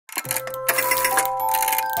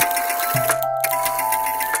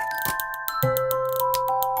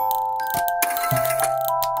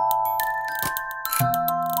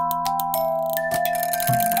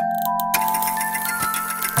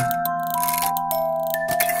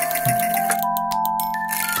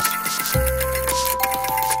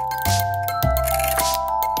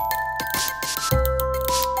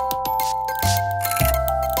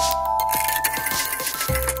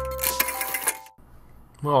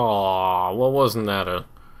Aww, well, wasn't that a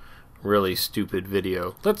really stupid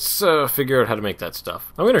video? Let's figure out how to make that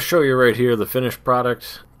stuff. I'm going to show you right here the finished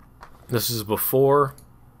product. This is before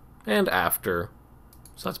and after.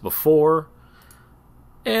 So that's before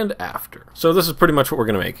and after. So this is pretty much what we're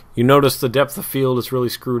going to make. You notice the depth of field is really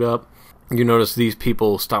screwed up. You notice these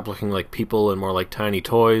people stop looking like people and more like tiny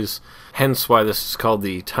toys. Hence why this is called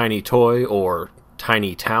the tiny toy or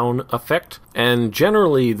tiny town effect. And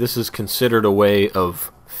generally this is considered a way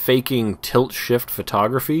of faking tilt-shift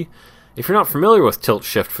photography. If you're not familiar with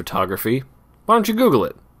tilt-shift photography, why don't you Google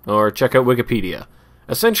it or check out Wikipedia.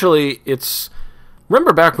 Essentially,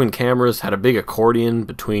 remember back when cameras had a big accordion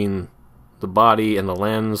between the body and the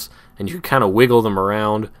lens and you could kind of wiggle them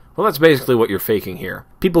around? Well, that's basically what you're faking here.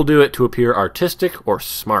 People do it to appear artistic or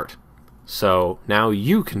smart. So now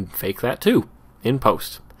you can fake that too in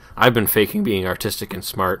post. I've been faking being artistic and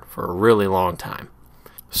smart for a really long time.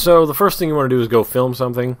 So the first thing you want to do is go film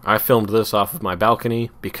something. I filmed this off of my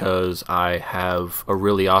balcony because I have a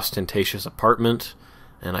really ostentatious apartment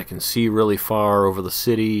and I can see really far over the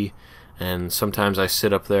city, and sometimes I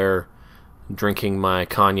sit up there drinking my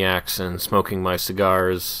cognacs and smoking my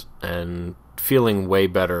cigars and feeling way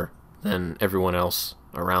better than everyone else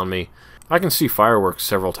around me. I can see fireworks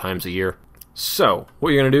several times a year. So, what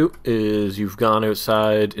you're going to do is you've gone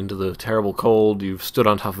outside into the terrible cold, you've stood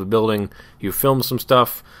on top of a building, you've filmed some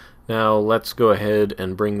stuff. Now let's go ahead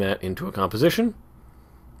and bring that into a composition.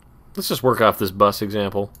 Let's just work off this bus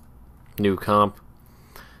example. New comp.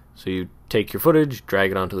 So you take your footage,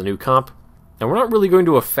 drag it onto the new comp. And we're not really going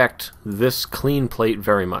to affect this clean plate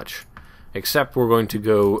very much, except we're going to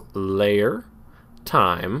go layer,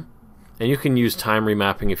 time, and you can use time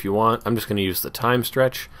remapping if you want. I'm just going to use the time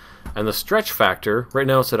stretch. And the stretch factor, right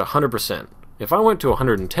now it's at 100%. If I went to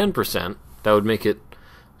 110%, that would make it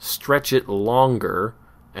stretch it longer,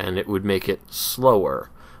 and it would make it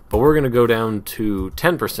slower. But we're going to go down to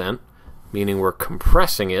 10%, meaning we're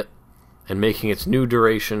compressing it and making its new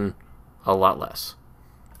duration a lot less.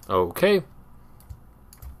 Okay.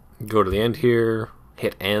 Go to the end here,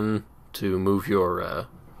 hit N to move your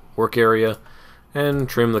work area, and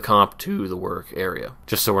trim the comp to the work area,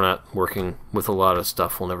 just so we're not working with a lot of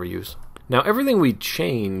stuff we'll never use. Now everything we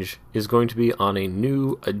change is going to be on a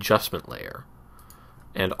new adjustment layer.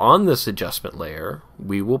 And on this adjustment layer,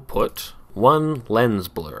 we will put one lens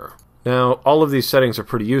blur. Now all of these settings are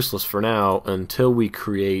pretty useless for now until we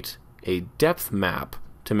create a depth map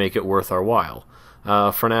to make it worth our while.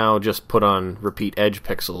 For now, just put on repeat edge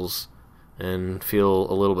pixels and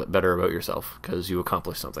feel a little bit better about yourself because you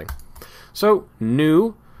accomplished something. So,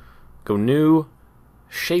 new, go new,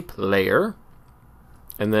 shape layer,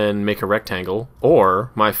 and then make a rectangle,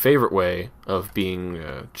 or my favorite way of being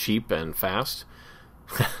cheap and fast,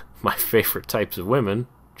 my favorite types of women,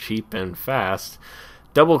 cheap and fast,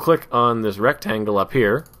 double click on this rectangle up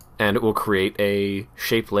here, and it will create a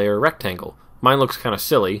shape layer rectangle. Mine looks kind of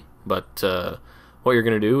silly, but what you're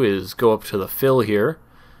going to do is go up to the fill here,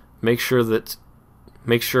 make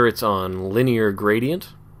sure it's on linear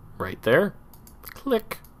gradient, right there,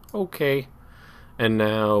 click OK, and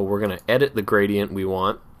now we're going to edit the gradient we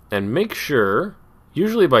want, and make sure,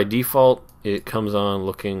 usually by default it comes on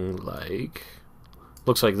looks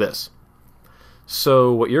like this.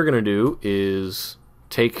 So what you're going to do is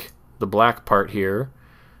take the black part here,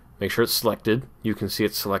 make sure it's selected. You can see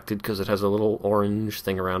it's selected because it has a little orange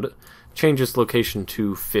thing around it. Change its location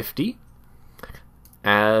to 50,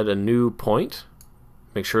 add a new point,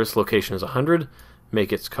 make sure its location is 100,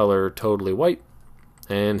 make its color totally white,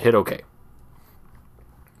 and hit OK.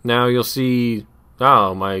 Now you'll see,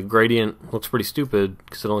 oh, my gradient looks pretty stupid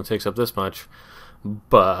because it only takes up this much,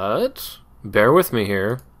 but bear with me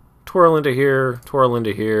here. Twirl into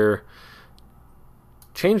here,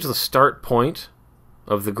 change the start point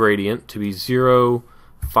of the gradient to be 0,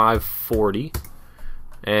 540,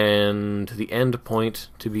 and the end point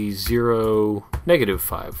to be 0, negative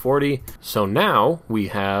 540. So now we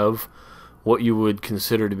have what you would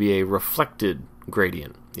consider to be a reflected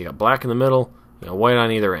gradient. You got black in the middle, you got white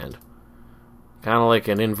on either end. Kind of like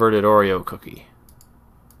an inverted Oreo cookie.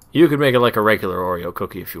 You could make it like a regular Oreo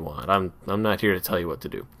cookie if you want. I'm not here to tell you what to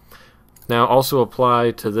do. Now also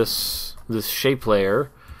apply to this shape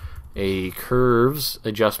layer a curves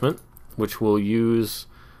adjustment, which we'll use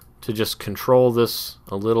to just control this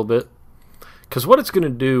a little bit. Because what it's going to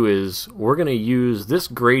do is we're going to use this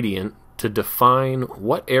gradient to define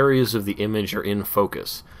what areas of the image are in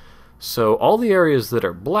focus. So all the areas that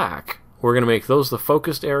are black, we're going to make those the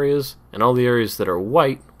focused areas, and all the areas that are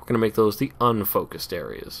white, we're going to make those the unfocused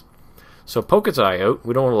areas. So poke its eye out.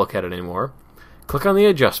 We don't want to look at it anymore. Click on the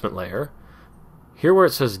adjustment layer. Here where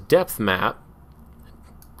it says depth map,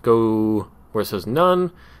 go where it says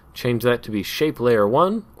none, change that to be shape layer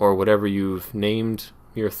 1, or whatever you've named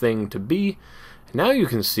your thing to be. Now you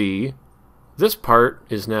can see this part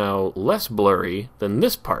is now less blurry than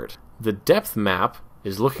this part. The depth map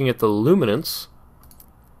is looking at the luminance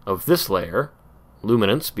of this layer,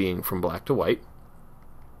 luminance being from black to white,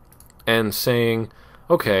 and saying,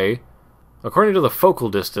 okay, according to the focal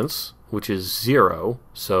distance, which is 0,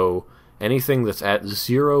 so anything that's at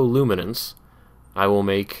 0 luminance, I will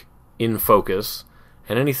make in focus,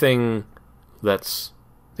 and anything that's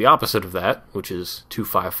the opposite of that, which is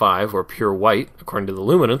 255, or pure white, according to the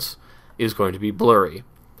luminance, is going to be blurry.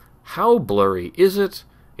 How blurry is it?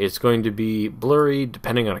 It's going to be blurry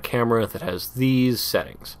depending on a camera that has these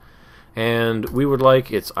settings. And we would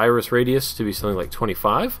like its iris radius to be something like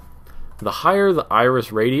 25. The higher the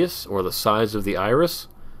iris radius, or the size of the iris,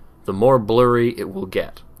 the more blurry it will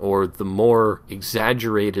get, or the more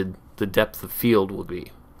exaggerated the depth of field will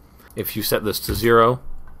be. If you set this to 0,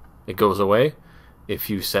 it goes away. If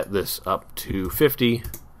you set this up to 50,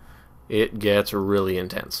 it gets really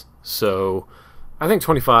intense. So I think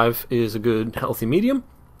 25 is a good, healthy medium,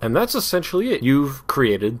 and that's essentially it. You've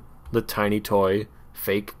created the tiny toy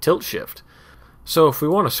fake tilt shift. So if we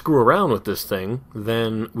want to screw around with this thing,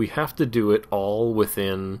 then we have to do it all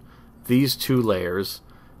within these two layers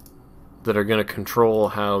that are going to control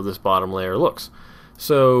how this bottom layer looks.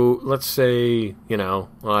 So let's say, well,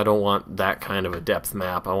 I don't want that kind of a depth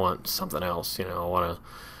map. I want something else. I want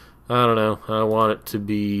it to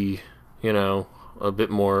be, a bit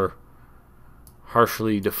more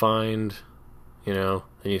harshly defined, and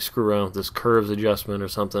you screw around with this curves adjustment or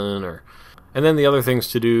something, and then the other things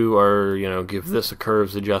to do are, give this a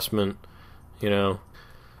curves adjustment,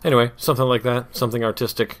 Anyway, something like that, something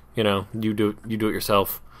artistic, you do it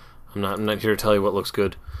yourself. I'm not here to tell you what looks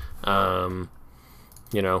good. When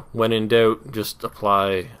in doubt, just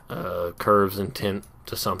apply curves and tint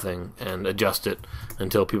to something and adjust it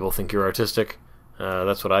until people think you're artistic.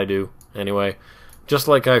 That's what I do. Anyway, just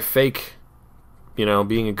like I fake,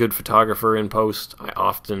 being a good photographer in post, I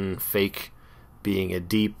often fake being a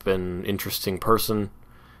deep and interesting person.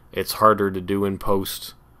 It's harder to do in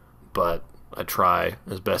post, but I try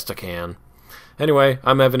as best I can. Anyway,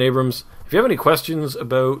 I'm Evan Abrams. If you have any questions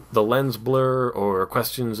about the lens blur, or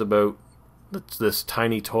questions about this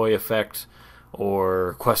tiny toy effect,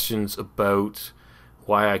 or questions about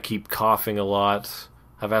why I keep coughing a lot,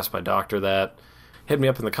 I've asked my doctor that, hit me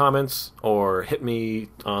up in the comments, or hit me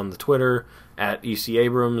on the Twitter at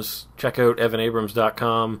ECAbrams. Check out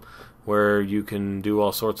evanabrams.com, where you can do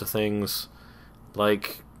all sorts of things,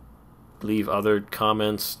 like leave other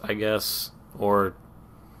comments, I guess, or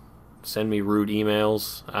send me rude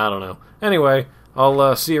emails. I don't know. Anyway,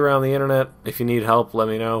 I'll see you around the internet. If you need help, let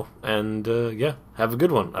me know. And yeah, have a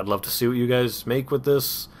good one. I'd love to see what you guys make with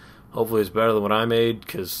this. Hopefully it's better than what I made,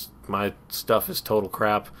 because my stuff is total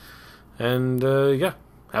crap. And yeah,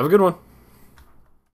 have a good one.